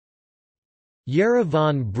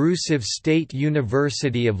Yerevan Brusov State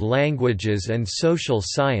University of Languages and Social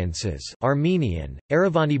Sciences Armenian,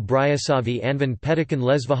 Erevani Bryasavi Anvan Pedikan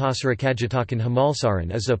Lesvahasrakajitakan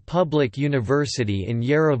Hamalsaran is a public university in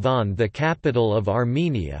Yerevan, the capital of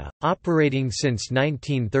Armenia, operating since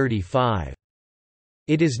 1935.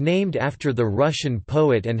 It is named after the Russian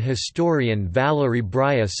poet and historian Valery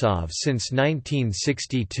Brusov since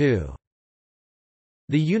 1962.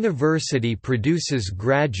 The university produces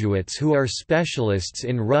graduates who are specialists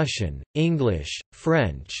in Russian, English,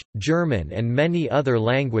 French, German and many other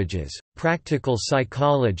languages, practical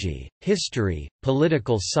psychology, history,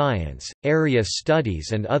 political science, area studies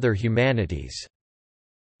and other humanities.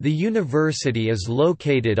 The university is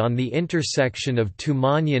located on the intersection of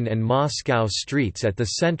Tumanyan and Moscow streets at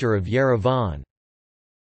the center of Yerevan.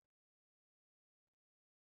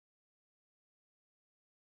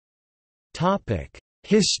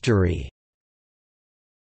 History.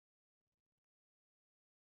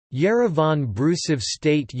 Yerevan Brusov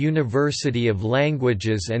State University of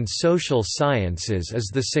Languages and Social Sciences is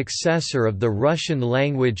the successor of the Russian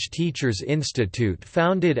Language Teachers Institute,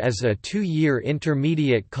 founded as a two-year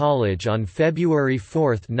intermediate college on February 4,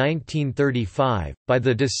 1935, by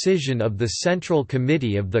the decision of the Central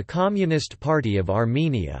Committee of the Communist Party of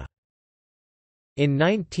Armenia. In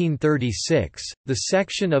 1936, the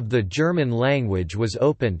section of the German language was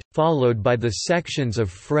opened, followed by the sections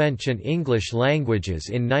of French and English languages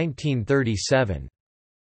in 1937.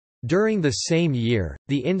 During the same year,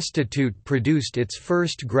 the institute produced its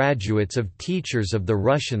first graduates of teachers of the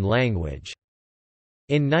Russian language.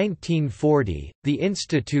 In 1940, the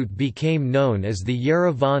institute became known as the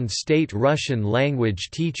Yerevan State Russian Language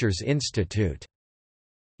Teachers Institute.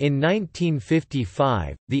 In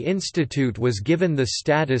 1955, the institute was given the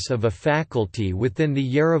status of a faculty within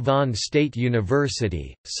the Yerevan State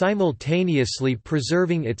University, simultaneously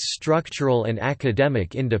preserving its structural and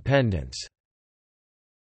academic independence.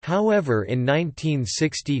 However, in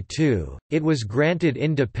 1962, it was granted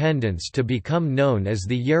independence to become known as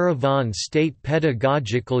the Yerevan State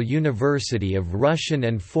Pedagogical University of Russian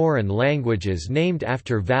and Foreign Languages, named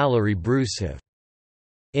after Valery Brusov.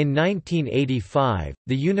 In 1985,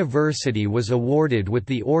 the university was awarded with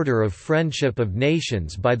the Order of Friendship of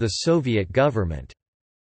Nations by the Soviet government.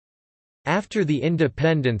 After the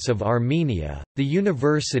independence of Armenia, the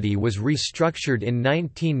university was restructured in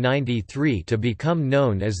 1993 to become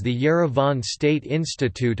known as the Yerevan State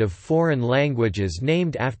Institute of Foreign Languages,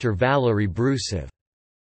 named after Valery Brusov.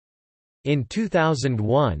 In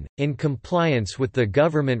 2001, in compliance with the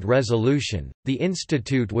government resolution, the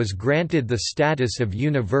institute was granted the status of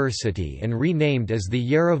university and renamed as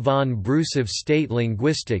the Yerevan Brusov State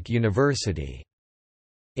Linguistic University.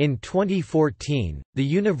 In 2014, the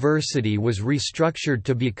university was restructured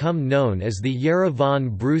to become known as the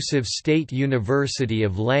Yerevan Brusov State University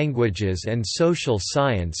of Languages and Social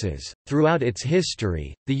Sciences. Throughout its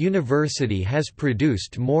history, the university has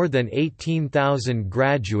produced more than 18,000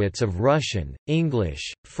 graduates of Russian,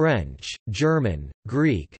 English, French, German,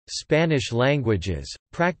 Greek, Spanish languages,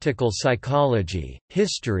 practical psychology,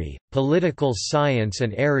 history, political science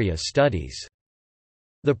and area studies.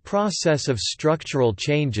 The process of structural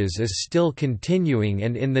changes is still continuing,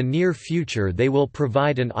 and in the near future they will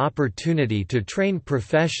provide an opportunity to train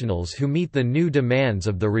professionals who meet the new demands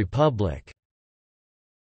of the Republic.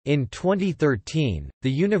 In 2013, the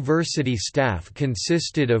university staff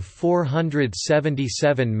consisted of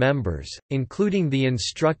 477 members, including the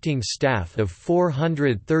instructing staff of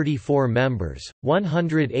 434 members.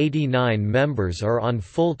 189 members are on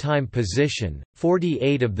full-time position,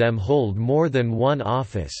 48 of them hold more than one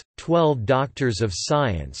office, 12 doctors of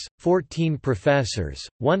science, 14 professors,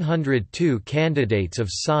 102 candidates of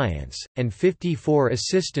science, and 54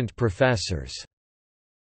 assistant professors.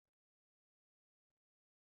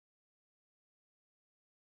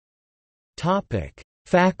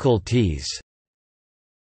 Faculties.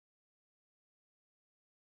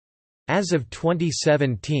 As of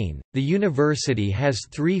 2017, the university has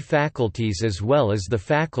 3 faculties as well as the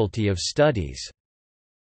Faculty of Studies.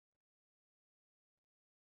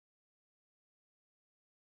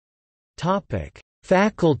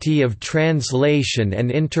 Faculty of Translation and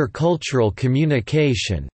Intercultural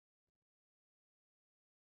Communication.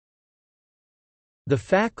 The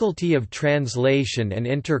Faculty of Translation and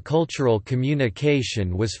Intercultural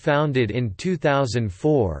Communication was founded in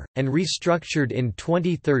 2004, and restructured in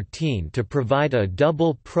 2013 to provide a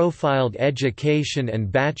double-profiled education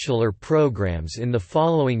and bachelor programs in the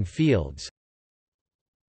following fields: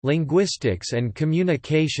 Linguistics and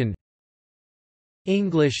Communication,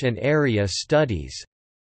 English and Area Studies,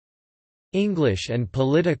 English and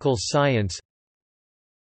Political Science,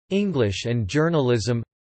 English and journalism,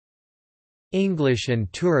 English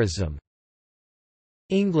and tourism,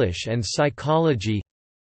 English and psychology,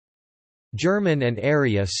 German and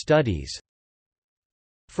area studies,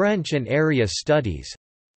 French and area studies,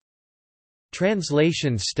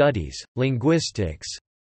 translation studies, linguistics,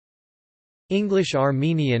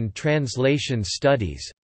 English-Armenian translation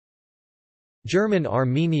studies,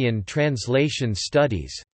 German-Armenian translation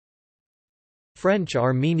studies,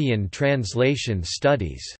 French-Armenian translation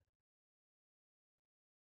studies.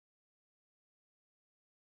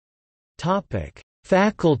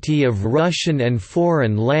 Faculty of Russian and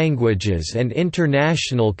Foreign Languages and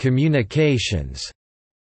International Communications.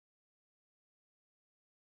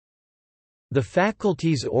 The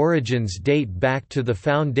faculty's origins date back to the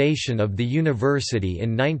foundation of the university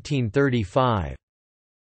in 1935.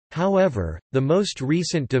 However, the most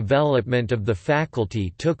recent development of the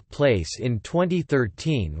faculty took place in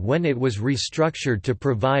 2013 when it was restructured to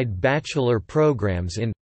provide bachelor programs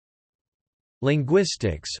in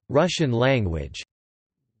linguistics, Russian language,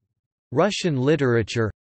 Russian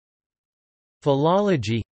literature,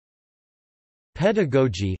 philology,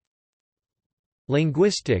 pedagogy,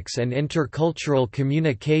 linguistics and intercultural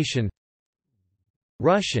communication,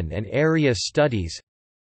 Russian and area studies,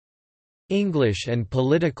 English and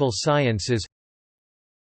political sciences,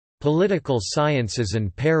 political sciences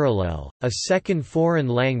and parallel. A second foreign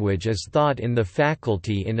language is taught in the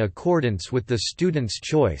faculty in accordance with the student's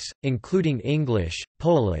choice, including English,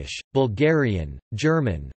 Polish, Bulgarian,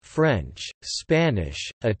 German, French,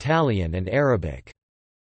 Spanish, Italian and Arabic.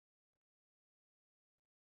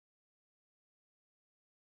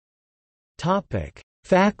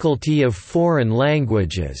 Faculty of Foreign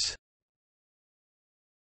Languages.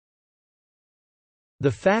 The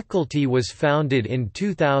faculty was founded in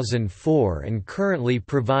 2004 and currently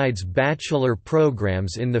provides bachelor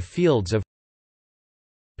programs in the fields of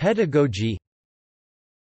pedagogy,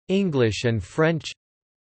 English and French,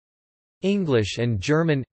 English and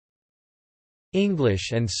German, English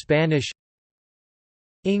and Spanish,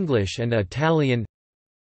 English and Italian,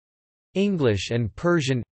 English and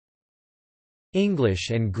Persian, English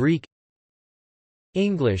and Greek,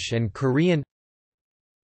 English and Korean,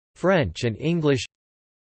 French and English,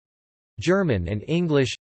 German and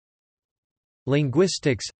English,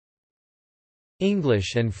 linguistics,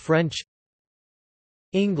 English and French,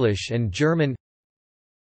 English and German,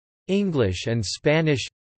 English and Spanish,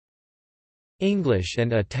 English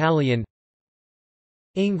and Italian,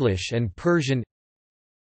 English and Persian,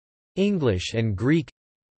 English and Greek,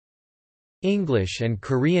 English and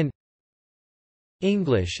Korean,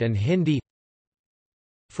 English and Hindi,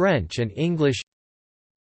 French and English,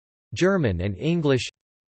 German and English,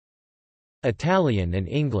 Italian and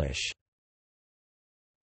English.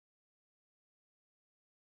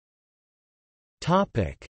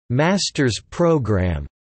 Topic: Master's program.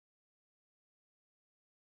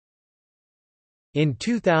 In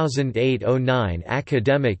 2008–09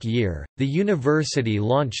 academic year, the university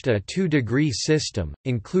launched a 2-degree system,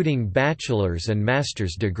 including bachelor's and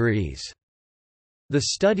master's degrees. The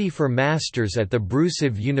study for masters at the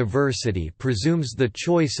Brusov University presumes the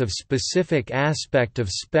choice of specific aspect of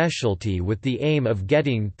specialty with the aim of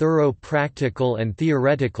getting thorough practical and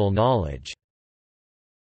theoretical knowledge.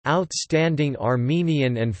 Outstanding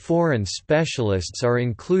Armenian and foreign specialists are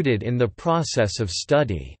included in the process of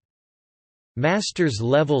study. Master's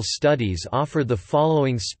level studies offer the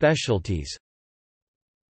following specialties: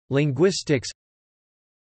 Linguistics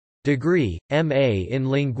degree, MA in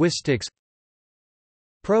Linguistics.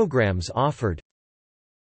 Programs offered: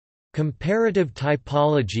 Comparative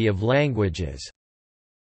Typology of Languages,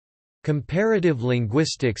 Comparative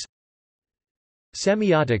Linguistics,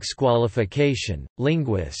 Semiotics Qualification,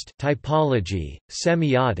 Linguist Typology,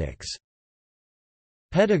 Semiotics,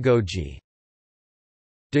 Pedagogy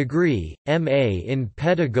degree, MA in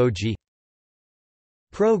Pedagogy.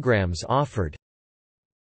 Programs offered: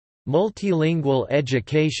 Multilingual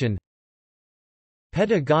Education,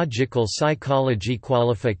 Pedagogical Psychology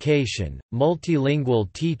Qualification, Multilingual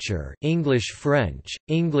Teacher, English-French,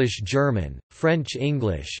 English-German,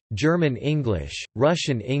 French-English, German-English,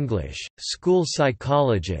 Russian-English, School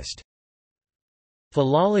Psychologist.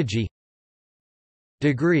 Philology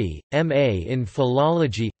degree, MA in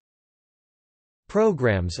Philology.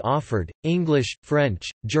 Programs offered: English, French,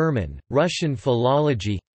 German, Russian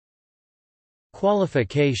Philology.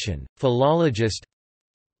 Qualification: Philologist.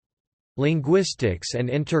 Linguistics and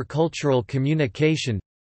Intercultural Communication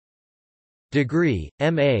degree,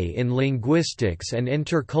 MA in Linguistics and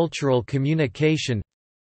Intercultural Communication.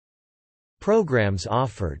 Programs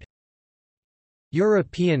offered: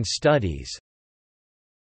 European Studies,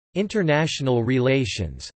 International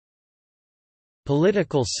Relations,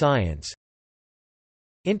 Political science,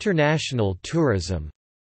 international tourism,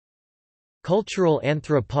 cultural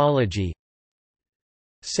anthropology,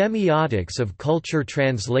 semiotics of culture,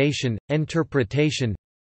 translation, interpretation.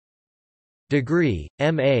 Degree,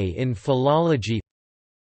 M.A. in philology.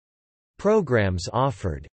 Programs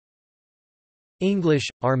offered: English,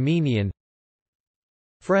 Armenian,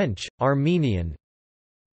 French, Armenian,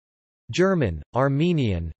 German,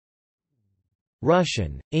 Armenian,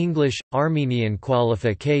 Russian, English, Armenian.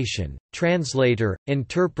 Qualification: translator,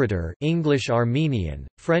 interpreter, English Armenian,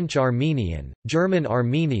 French Armenian, German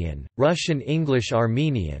Armenian, Russian English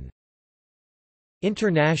Armenian.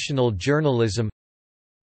 International journalism.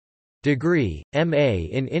 Degree, M.A.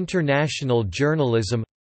 in international journalism.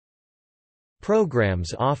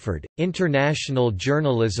 Programs offered: international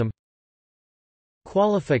journalism.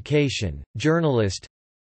 Qualification: journalist.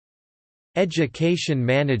 Education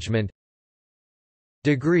management.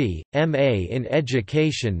 Degree, M.A. in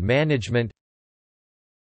education management.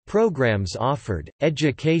 Programs offered: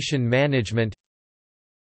 education management.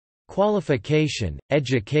 Qualification: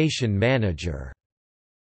 education manager.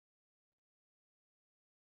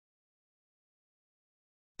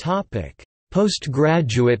 Topic: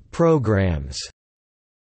 Postgraduate programs.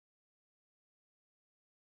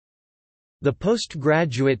 The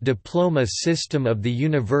postgraduate diploma system of the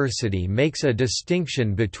university makes a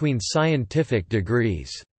distinction between scientific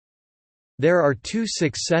degrees. There are two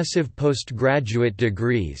successive postgraduate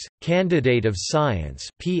degrees, Candidate of Science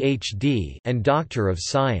 (PhD) and Doctor of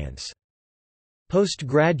Science.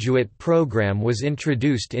 Postgraduate program was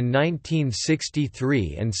introduced in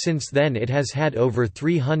 1963 and since then it has had over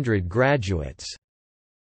 300 graduates.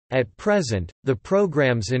 At present, the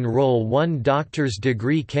programs enroll 1 doctor's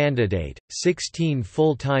degree candidate, 16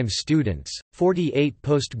 full-time students, 48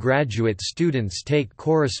 postgraduate students take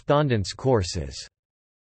correspondence courses.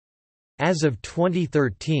 As of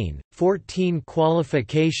 2013, 14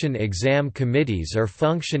 qualification exam committees are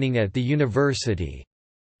functioning at the university.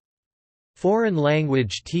 Foreign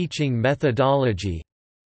language teaching methodology.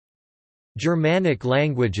 Germanic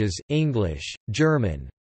languages, English, German.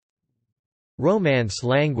 Romance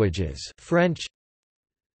languages, French.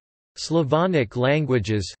 Slavonic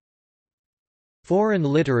languages. Foreign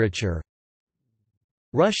literature.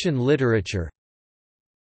 Russian literature.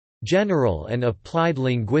 General and applied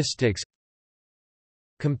linguistics.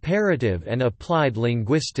 Comparative and applied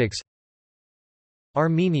linguistics.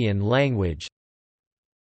 Armenian language.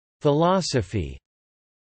 Philosophy.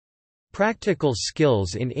 Practical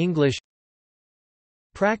skills in English.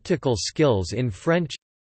 Practical skills in French.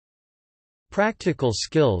 Practical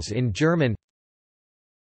skills in German.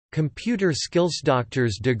 Computer skills.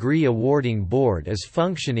 Doctor's degree awarding board is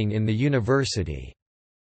functioning in the university.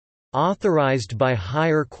 Authorized by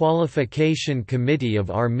Higher Qualification Committee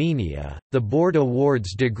of Armenia, the board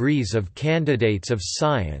awards degrees of Candidates of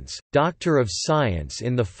Science, Doctor of Science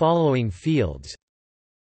in the following fields: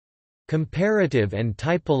 Comparative and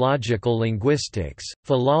Typological Linguistics,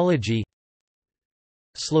 Philology,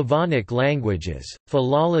 Slavonic Languages,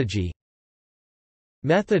 Philology,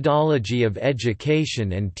 Methodology of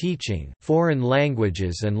Education and Teaching, Foreign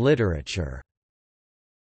Languages and Literature.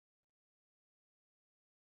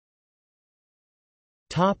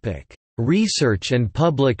 Topic: Research and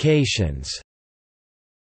publications.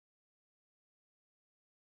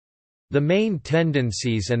 The main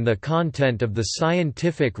tendencies and the content of the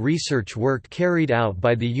scientific research work carried out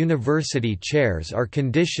by the university chairs are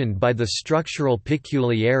conditioned by the structural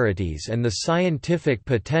peculiarities and the scientific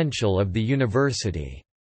potential of the university.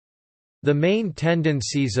 The main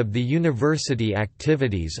tendencies of the university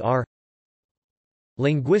activities are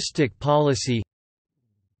linguistic policy,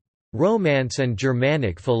 Romance and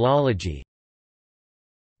Germanic philology,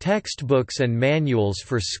 textbooks and manuals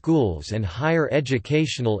for schools and higher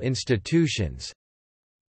educational institutions,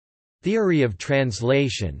 theory of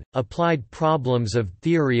translation, applied problems of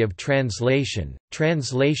theory of translation,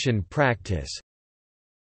 translation practice,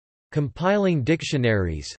 compiling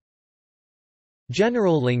dictionaries,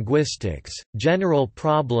 general linguistics, general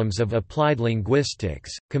problems of applied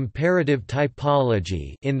linguistics, comparative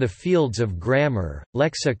typology in the fields of grammar,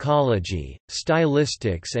 lexicology,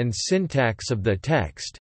 stylistics and syntax of the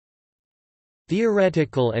text,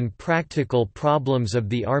 theoretical and practical problems of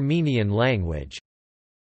the Armenian language,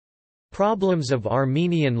 problems of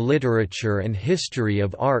Armenian literature and history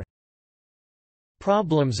of art,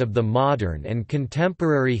 problems of the modern and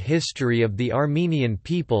contemporary history of the Armenian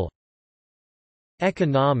people,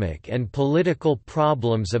 economic and political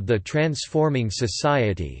problems of the transforming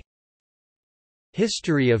society,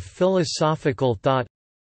 history of philosophical thought,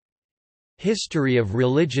 history of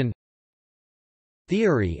religion,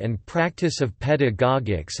 Theory and practice of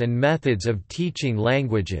pedagogics and methods of teaching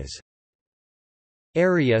languages.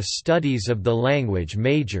 Area studies of the language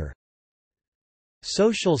major.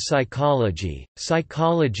 Social psychology,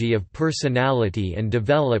 psychology of personality and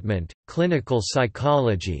development, clinical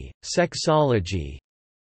psychology, sexology.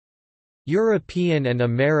 European and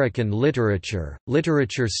American literature,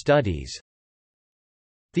 literature studies.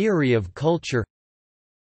 Theory of culture.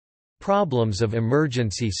 Problems of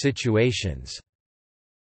emergency situations.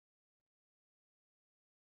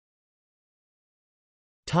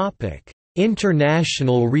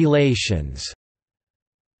 International relations.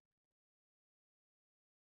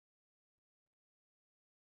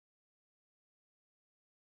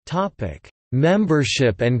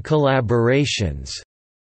 Membership and collaborations.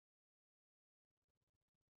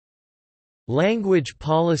 Language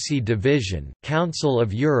Policy Division, Council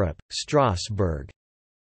of Europe, Strasbourg.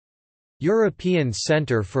 European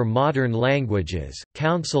Centre for Modern Languages,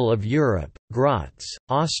 Council of Europe, Graz,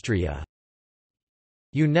 Austria.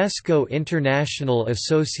 UNESCO International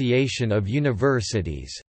Association of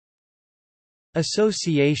Universities.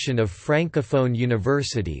 Association of Francophone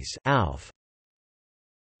Universities (AUF).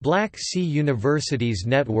 Black Sea Universities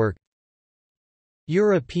Network.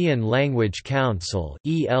 European Language Council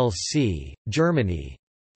 (ELC), Germany.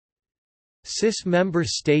 CIS Member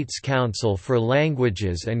States Council for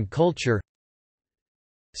Languages and Culture.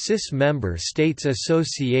 CIS Member States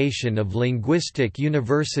Association of Linguistic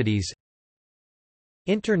Universities.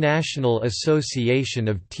 International Association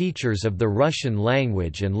of Teachers of the Russian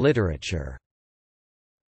Language and Literature.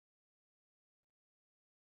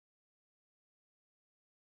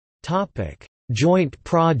 Joint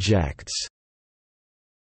projects.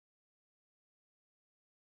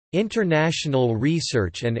 International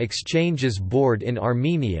Research and Exchanges Board in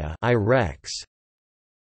Armenia (IREX).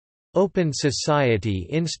 Open Society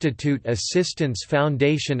Institute Assistance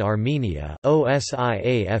Foundation Armenia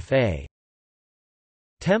 (OSIAFA).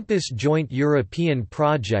 Tempus Joint European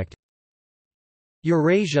Project.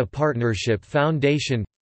 Eurasia Partnership Foundation.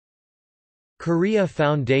 Korea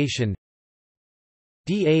Foundation.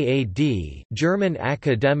 DAAD, German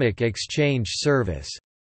Academic Exchange Service.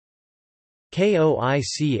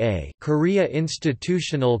 KOICA, Korea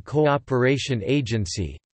Institutional Cooperation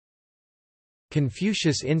Agency.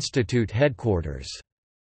 Confucius Institute Headquarters.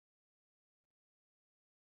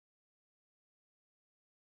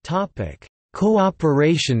 Topic: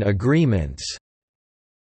 Cooperation agreements.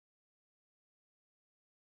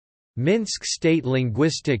 Minsk State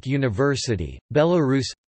Linguistic University, Belarus.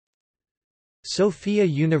 Sofia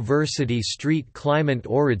University Street Clement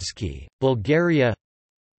Oridsky, Bulgaria.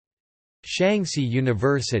 Shaanxi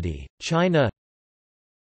University, China.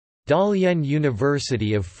 Dalian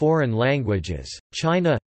University of Foreign Languages,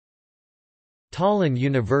 China. Tallinn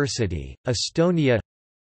University, Estonia.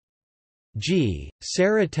 G.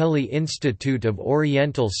 Tsereteli Institute of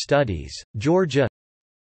Oriental Studies, Georgia.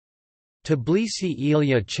 Tbilisi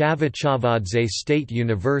Ilya Chavchavadze State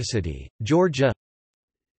University, Georgia.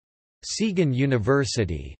 Siegen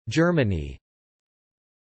University, Germany.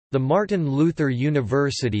 The Martin Luther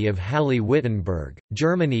University of Halle-Wittenberg,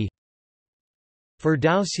 Germany.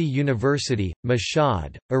 Ferdowsi University,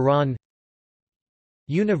 Mashhad, Iran.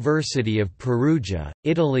 University of Perugia,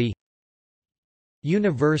 Italy.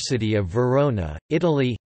 University of Verona,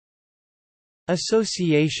 Italy.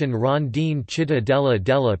 Association Rondine Cittadella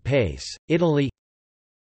della Pace, Italy.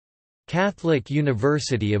 Catholic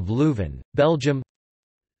University of Leuven, Belgium.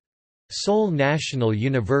 Seoul National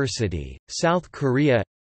University, South Korea.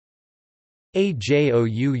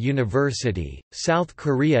 AJOU University, South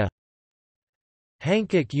Korea.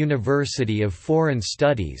 Hankook University of Foreign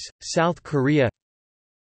Studies, South Korea.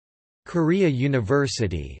 Korea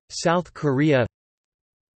University, South Korea.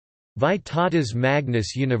 Vytautas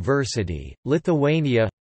Magnus University, Lithuania.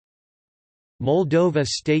 Moldova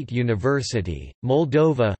State University,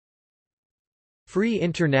 Moldova. Free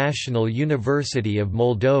International University of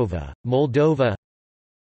Moldova, Moldova.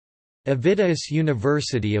 Avidius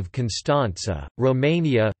University of Constanța,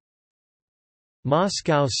 Romania.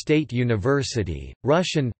 Moscow State University,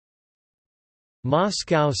 Russian.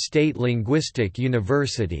 Moscow State Linguistic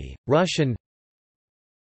University, Russian.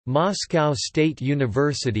 Moscow State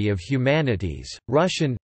University of Humanities,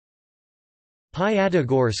 Russian.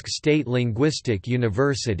 Pyatagorsk State Linguistic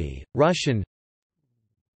University, Russian.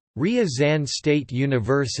 Ryazan State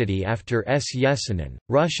University after S. Yesenin,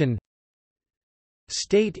 Russian.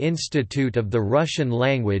 State Institute of the Russian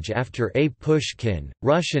Language after A. Pushkin,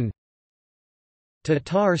 Russian.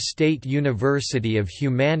 Tatar State University of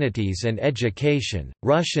Humanities and Education,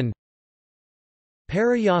 Russian.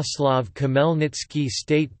 Pereyaslav Khmelnytsky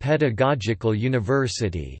State Pedagogical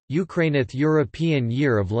University, Ukrainith European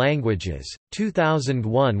Year of Languages,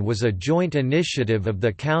 2001 was a joint initiative of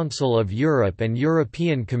the Council of Europe and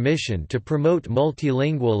European Commission to promote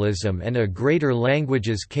multilingualism and a greater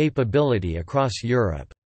languages capability across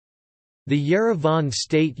Europe. The Yerevan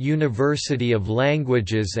State University of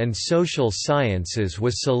Languages and Social Sciences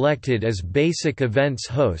was selected as basic events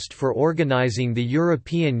host for organizing the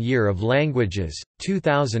European Year of Languages,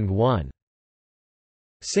 2001.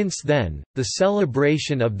 Since then, the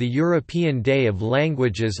celebration of the European Day of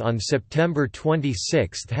Languages on September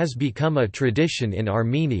 26 has become a tradition in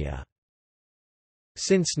Armenia.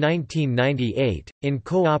 Since 1998, in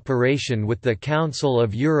cooperation with the Council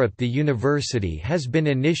of Europe, the university has been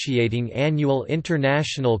initiating annual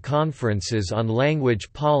international conferences on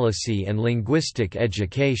language policy and linguistic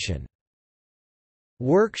education.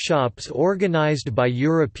 Workshops organized by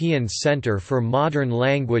European Centre for Modern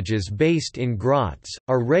Languages based in Graz,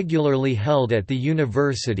 are regularly held at the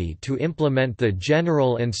university to implement the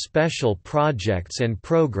general and special projects and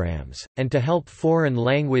programs, and to help foreign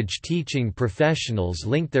language teaching professionals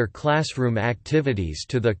link their classroom activities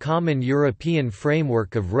to the common European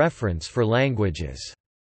framework of reference for languages.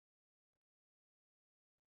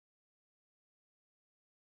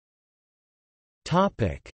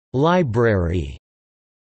 Library.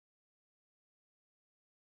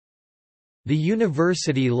 The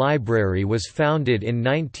university library was founded in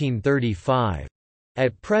 1935.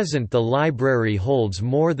 At present the library holds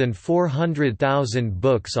more than 400,000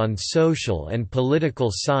 books on social and political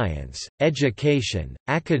science, education,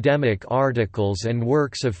 academic articles and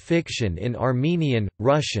works of fiction in Armenian,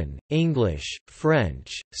 Russian, English,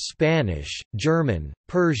 French, Spanish, German,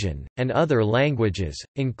 Persian, and other languages,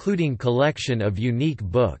 including collection of unique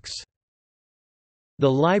books. The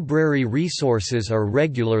library resources are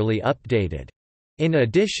regularly updated. In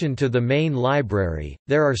addition to the main library,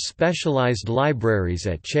 there are specialized libraries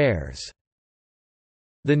at chairs.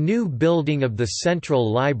 The new building of the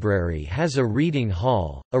Central Library has a reading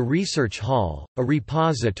hall, a research hall, a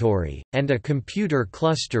repository, and a computer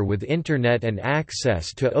cluster with Internet and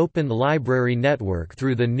access to Open Library Network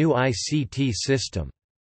through the new ICT system.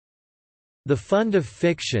 The Fund of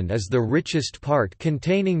Fiction is the richest part,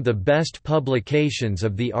 containing the best publications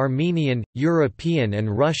of the Armenian, European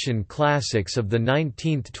and Russian classics of the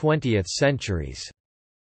 19th–20th centuries.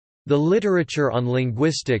 The literature on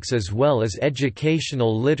linguistics as well as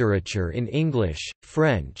educational literature in English,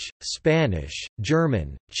 French, Spanish,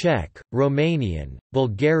 German, Czech, Romanian,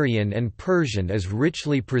 Bulgarian and Persian is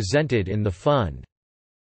richly presented in the fund.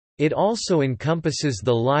 It also encompasses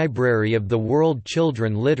the Library of the World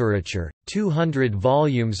Children Literature, 200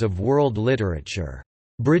 volumes of world literature,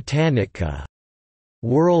 Britannica,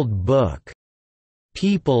 World Book,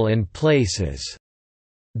 People and Places,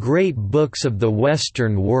 Great Books of the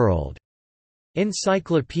Western World,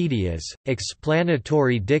 encyclopedias,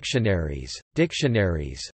 explanatory dictionaries,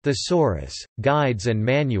 thesaurus, guides and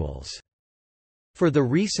manuals. For the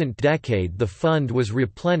recent decade the fund was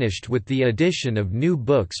replenished with the addition of new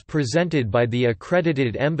books presented by the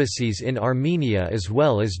accredited embassies in Armenia as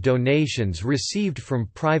well as donations received from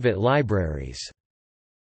private libraries.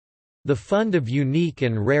 The fund of unique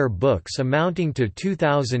and rare books amounting to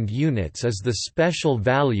 2,000 units is the special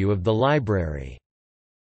value of the library.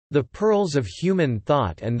 The pearls of human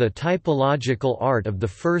thought and the typological art of the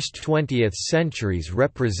first 20th centuries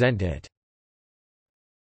represent it.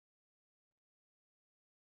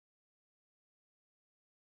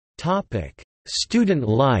 Student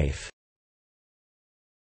life.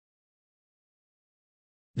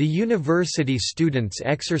 The university students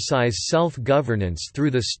exercise self-governance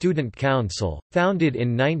through the Student Council, founded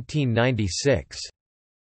in 1996.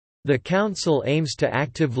 The council aims to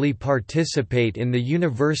actively participate in the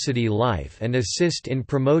university life and assist in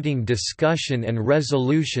promoting discussion and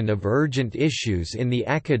resolution of urgent issues in the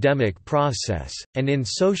academic process, and in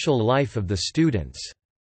social life of the students.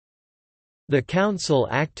 The Council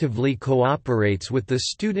actively cooperates with the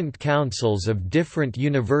student councils of different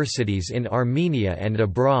universities in Armenia and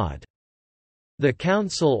abroad. The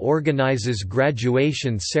Council organizes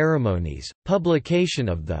graduation ceremonies, publication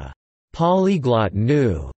of the Polyglot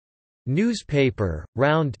newspaper,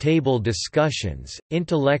 round-table discussions,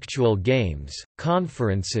 intellectual games,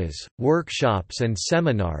 conferences, workshops and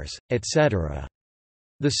seminars, etc.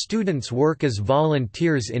 The students work as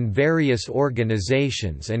volunteers in various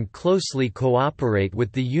organizations and closely cooperate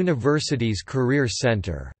with the university's Career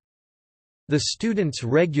Center. The students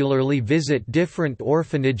regularly visit different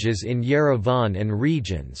orphanages in Yerevan and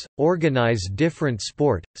regions, organize different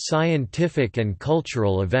sport, scientific and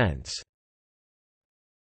cultural events.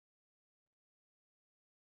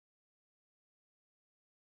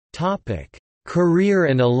 Career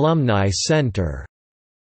and Alumni Center.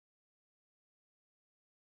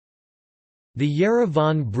 The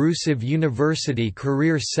Yerevan Brusov University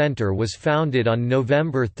Career Center was founded on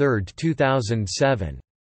November 3, 2007.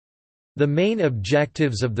 The main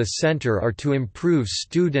objectives of the center are to improve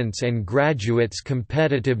students' and graduates'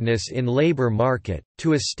 competitiveness in labor market,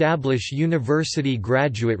 to establish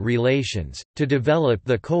university-graduate relations, to develop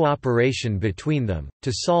the cooperation between them,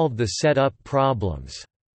 to solve the set-up problems.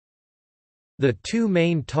 The two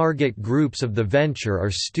main target groups of the venture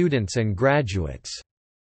are students and graduates.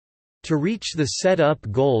 To reach the set-up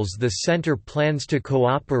goals, the center plans to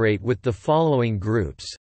cooperate with the following groups: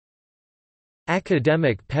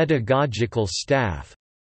 academic pedagogical staff,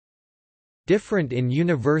 different in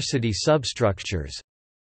university substructures,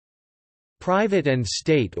 private and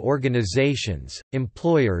state organizations,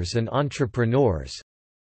 employers and entrepreneurs,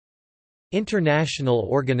 international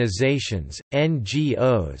organizations,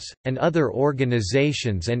 NGOs, and other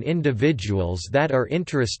organizations and individuals that are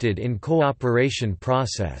interested in cooperation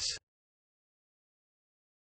process.